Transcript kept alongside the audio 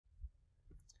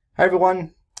Hi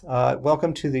everyone,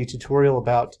 welcome to the tutorial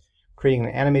about creating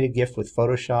an animated GIF with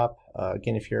Photoshop.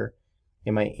 Again, if you're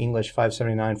in my English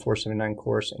 579, 479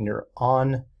 course and you're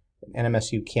on an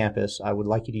NMSU campus, I would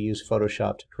like you to use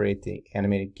Photoshop to create the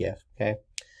animated GIF. Okay,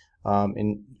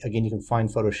 and again, you can find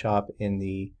Photoshop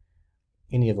in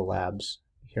any of the labs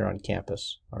here on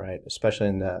campus. All right, especially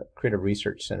in the Creative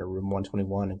Research Center, room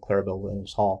 121 in Clarabelle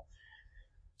Williams Hall.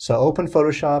 So open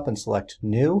Photoshop and select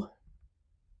New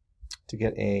to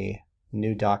get a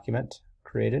new document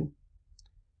created,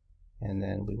 and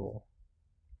then we will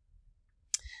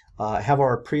have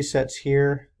our presets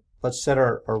here. Let's set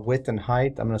our width and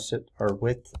height. I'm going to set our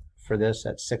width for this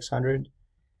at 600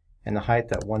 and the height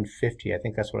at 150. I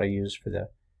think that's what I used for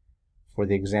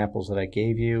the examples that I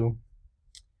gave you.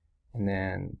 And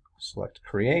then select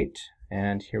Create,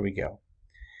 and here we go.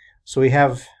 So we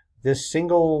have this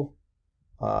single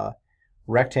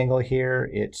rectangle here.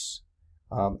 It's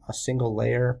a single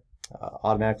layer,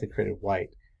 automatically created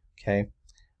white. Okay,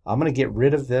 I'm going to get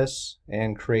rid of this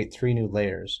and create 3 new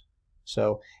layers.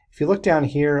 So if you look down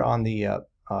here on the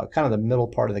kind of the middle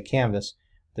part of the canvas,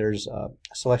 there's a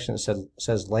selection that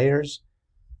says layers.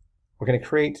 We're going to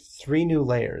create 3 new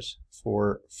layers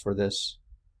for this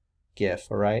GIF.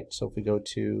 All right, so if we go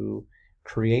to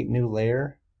create new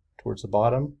layer towards the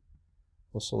bottom,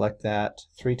 we'll select that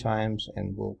 3 times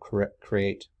and we'll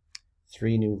create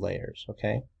 3 new layers.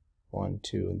 Okay, 1,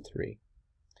 2, and 3.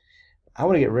 I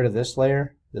want to get rid of this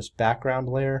layer, this background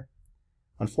layer.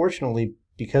 Unfortunately,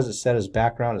 because it's set as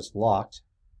background, it's locked.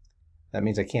 That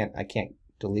means I can't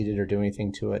delete it or do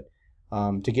anything to it.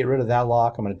 To get rid of that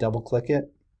lock, I'm going to double click it,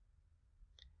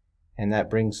 and that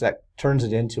turns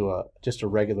it into just a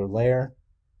regular layer.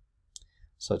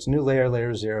 So it's new layer,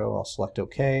 layer 0. I'll select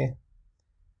OK,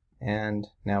 and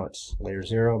now it's layer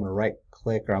 0. I'm going to right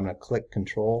click, or I'm going to click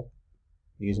Control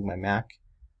using my Mac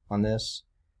on this,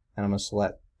 and I'm going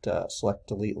to select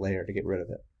delete layer to get rid of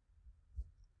it.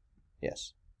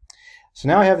 Yes. So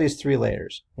now I have these 3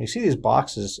 layers. When you see these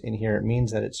boxes in here, it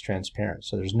means that it's transparent,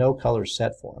 so there's no color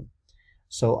set for them.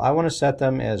 So I want to set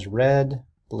them as red,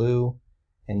 blue,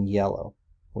 and yellow,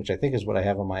 which I think is what I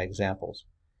have on my examples.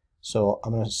 So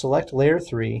I'm going to select layer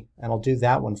 3, and I'll do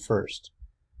that one first.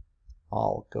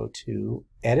 I'll go to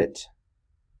Edit,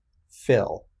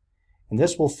 Fill, and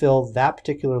this will fill that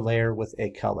particular layer with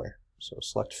a color. So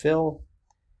select Fill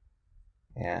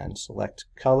and select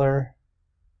Color,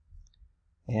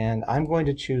 and I'm going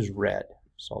to choose red.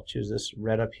 So I'll choose this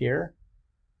red up here.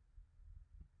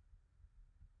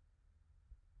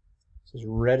 It's as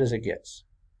red as it gets.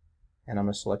 And I'm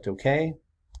going to select OK,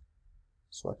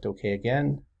 select OK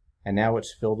again, and now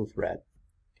it's filled with red.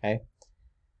 Okay,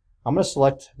 I'm going to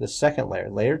select the second layer,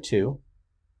 layer 2.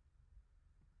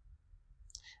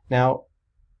 Now,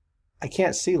 I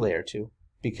can't see layer 2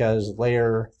 because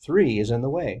layer 3 is in the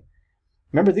way.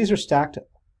 Remember, these are stacked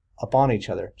upon each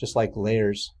other, just like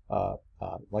layers,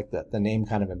 like the name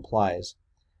kind of implies.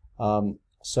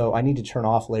 So I need to turn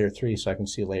off layer 3 so I can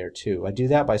see layer 2. I do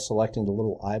that by selecting the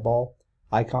little eyeball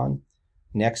icon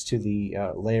next to the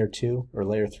layer 2, or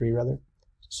layer 3 rather.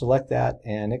 Select that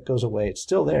and it goes away. It's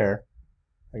still there.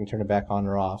 I can turn it back on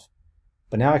or off.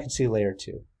 But now I can see layer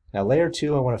 2. Now layer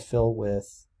 2 I want to fill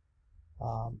with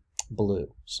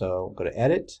blue. So go to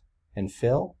Edit and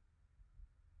Fill,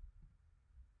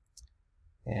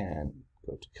 and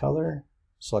go to Color,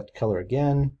 select Color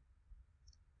again.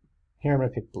 Here I'm going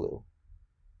to pick blue.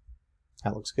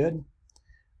 That looks good.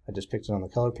 I just picked it on the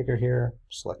color picker here.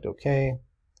 Select OK,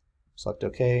 select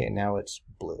OK, and now it's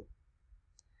blue.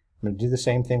 I'm going to do the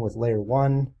same thing with layer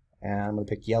 1, and I'm going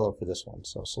to pick yellow for this one.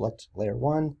 So select layer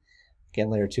 1. Again,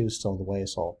 layer 2 is still in the way,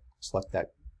 so I'll select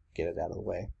that, get it out of the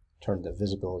way. Turn the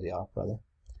visibility off, rather.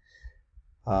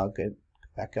 Good.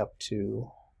 Back up to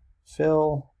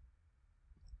Fill,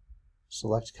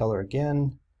 select Color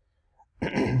again,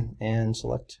 and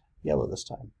select yellow this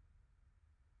time.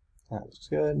 That looks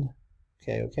good.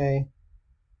 Okay, okay.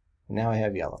 And now I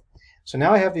have yellow. So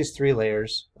now I have these 3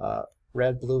 layers,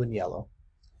 red, blue, and yellow.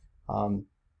 And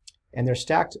they're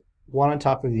stacked one on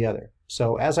top of the other.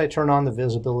 So as I turn on the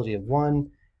visibility of one,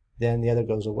 then the other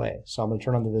goes away. So I'm going to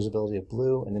turn on the visibility of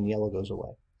blue, and then yellow goes away.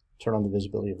 Turn on the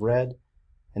visibility of red,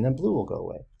 and then blue will go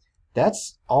away.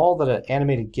 That's all that an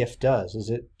animated GIF does,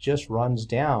 is it just runs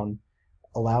down,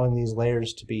 allowing these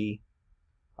layers to be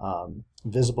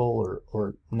visible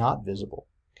or not visible.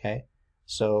 Okay,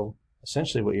 so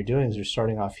essentially what you're doing is you're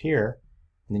starting off here,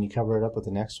 and then you cover it up with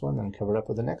the next one, and cover it up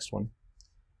with the next one.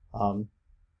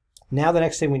 Now the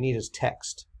next thing we need is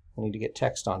text. We need to get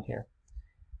text on here.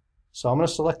 So I'm going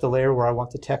to select the layer where I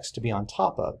want the text to be on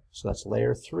top of. So that's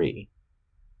layer 3.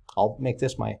 I'll make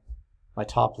this my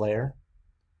top layer.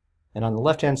 And on the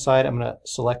left hand side, I'm going to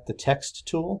select the text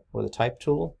tool or the type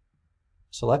tool.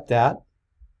 Select that.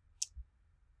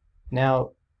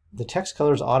 Now the text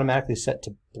color is automatically set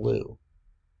to blue.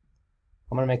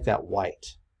 I'm going to make that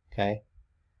white. Okay.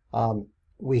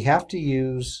 We have to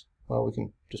use, well, we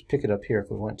can just pick it up here if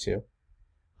we want to.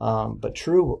 But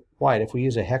true white, if we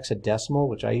use a hexadecimal,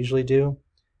 which I usually do,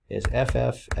 is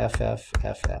FF.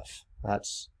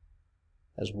 That's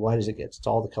as white as it gets. It's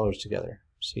all the colors together.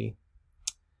 See?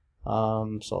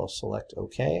 So I'll select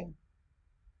OK.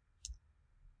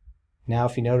 Now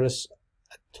if you notice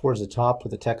towards the top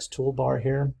with the text toolbar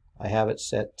here, I have it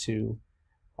set to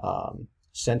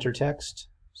center text.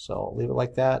 So I'll leave it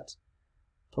like that.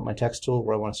 Put my text tool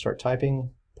where I want to start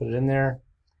typing, put it in there,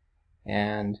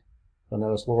 and you'll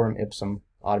notice lorem ipsum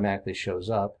automatically shows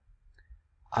up.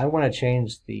 I want to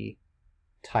change the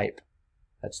type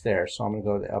that's there, so I'm going to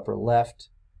go to the upper left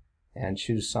and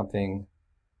choose something,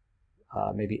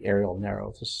 maybe Arial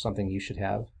narrow. This is something you should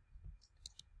have.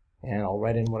 And I'll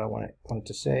write in what I want it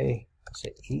to say.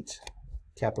 Say eat,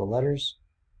 capital letters.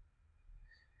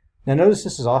 Now notice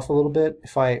this is off a little bit.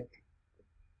 If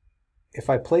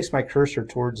I place my cursor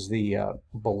towards the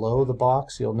below the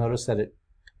box, you'll notice that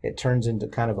it turns into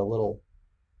kind of a little,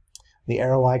 the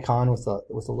arrow icon with the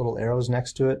little arrows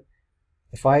next to it.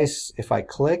 If I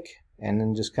click and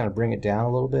then just kind of bring it down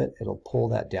a little bit, it'll pull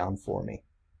that down for me.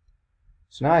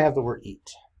 So now I have the word eat.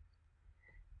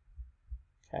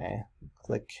 Okay,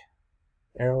 click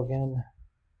arrow again.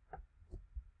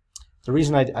 The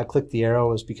reason I clicked the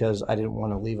arrow is because I didn't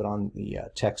want to leave it on the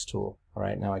text tool. All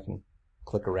right, now I can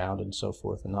click around and so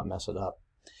forth and not mess it up.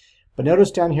 But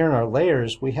notice down here in our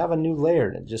layers, we have a new layer,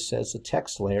 and it just says the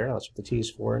text layer. That's what the T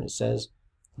is for, and it says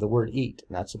the word eat,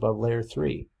 and that's above layer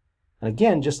 3. And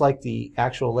again, just like the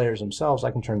actual layers themselves,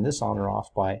 I can turn this on or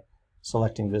off by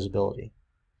selecting visibility.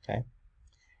 Okay.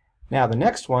 Now the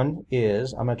next one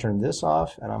is I'm going to turn this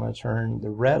off, and I'm going to turn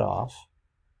the red off,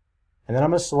 and then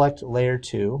I'm going to select layer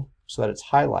 2 so that it's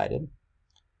highlighted,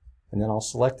 and then I'll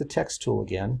select the text tool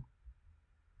again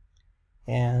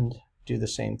and do the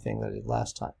same thing that I did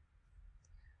last time.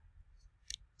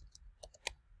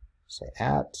 Say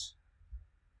at.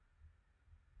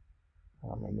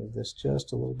 I'm going to move this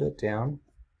just a little bit down.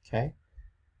 Okay.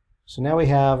 So now we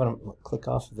have, and I'm going to click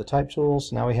off of the type tool.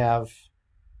 So now we have,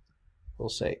 we'll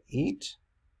say eat,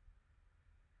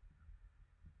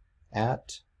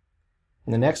 at,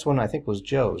 and the next one I think was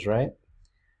Joe's, right?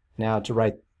 Now to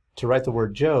write the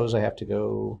word Joe's, I have to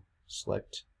go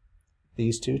select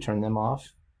these two, turn them off,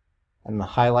 and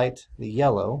highlight the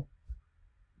yellow.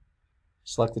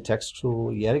 Select the text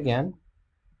tool yet again,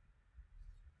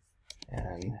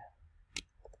 and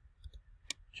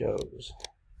Joe's.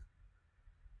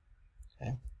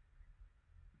 Okay.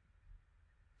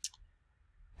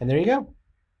 And there you go.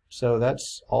 So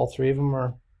that's all three of them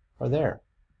are there.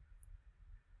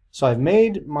 So I've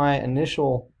made my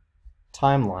initial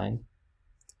timeline,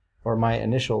 or my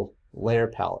initial layer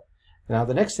palette. Now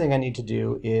the next thing I need to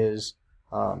do is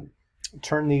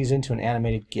turn these into an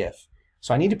animated GIF.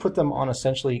 So I need to put them on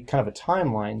essentially kind of a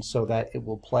timeline so that it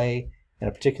will play in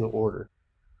a particular order.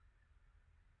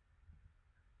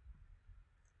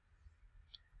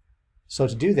 So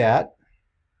to do that,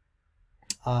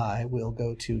 I will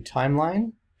go to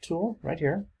Timeline tool right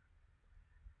here.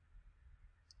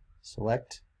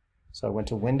 Select. So I went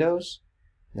to Windows,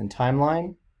 then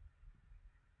Timeline,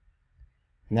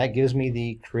 and that gives me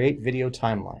the Create Video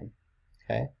Timeline.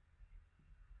 Okay.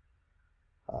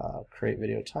 Create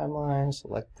Video Timeline.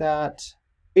 Select that.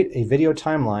 Create a video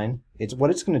timeline.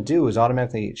 What it's going to do is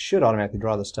it should automatically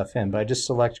draw the stuff in, but I just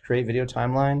select Create Video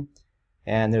Timeline,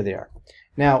 and there they are.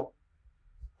 Now,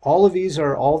 all of these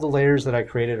are all the layers that I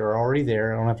created are already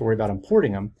there. I don't have to worry about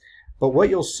importing them. But what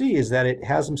you'll see is that it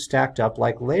has them stacked up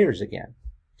like layers again.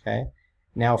 Okay.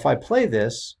 Now, if I play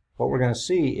this, what we're going to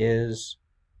see is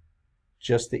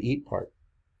just the eat part.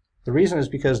 The reason is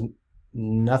because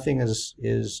nothing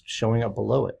is showing up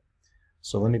below it.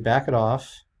 So let me back it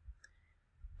off,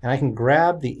 and I can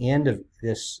grab the end of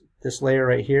this layer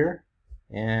right here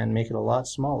and make it a lot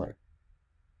smaller.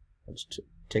 Let's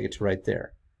take it to right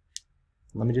there.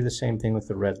 Let me do the same thing with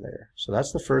the red layer. So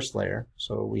that's the first layer.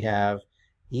 So we have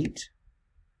eat,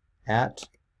 at.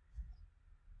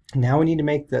 Now we need to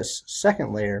make this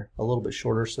second layer a little bit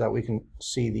shorter so that we can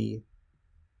see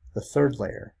the third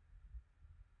layer.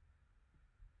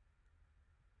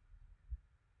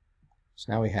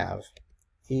 So now we have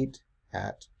eat,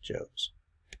 at, Joe's.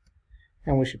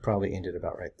 And we should probably end it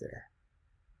about right there.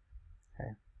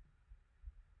 Okay.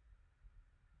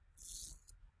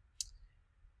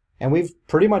 And we've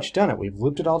pretty much done it. We've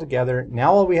looped it all together.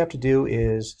 Now all we have to do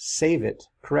is save it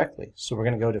correctly. So we're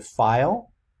going to go to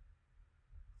File.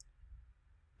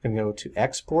 We're going to go to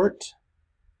Export.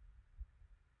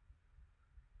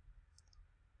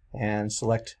 And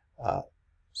select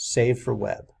Save for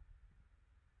Web.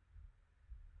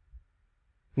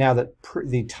 Now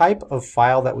the type of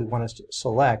file that we want to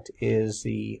select is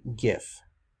the GIF.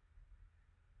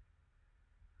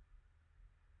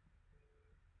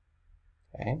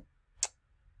 Okay.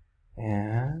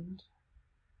 And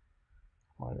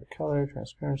monitor color,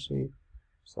 transparency,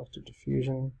 selective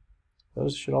diffusion.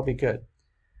 Those should all be good.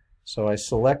 So I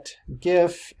select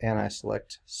GIF and I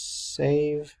select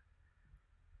Save.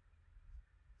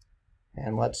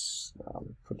 And let's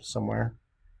put it somewhere.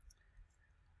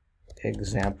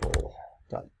 Example.gif.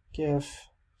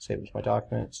 Save it to my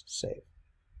documents. Save.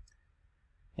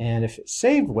 And if it's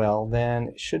saved well, then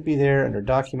it should be there under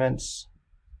Documents.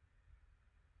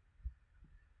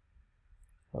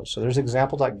 Oh, so there's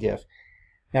example.gif.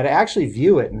 Now to actually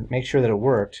view it and make sure that it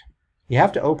worked, you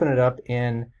have to open it up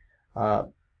in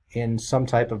some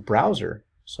type of browser.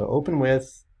 So open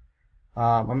with,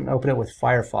 I'm going to open it with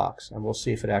Firefox, and we'll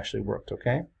see if it actually worked,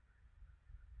 okay?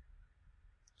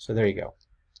 So there you go.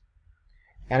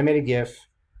 Animated GIF,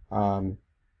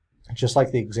 just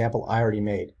like the example I already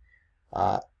made.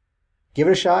 Give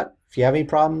it a shot. If you have any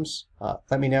problems,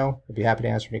 let me know. I'd be happy to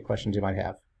answer any questions you might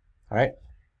have. All right?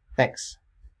 Thanks.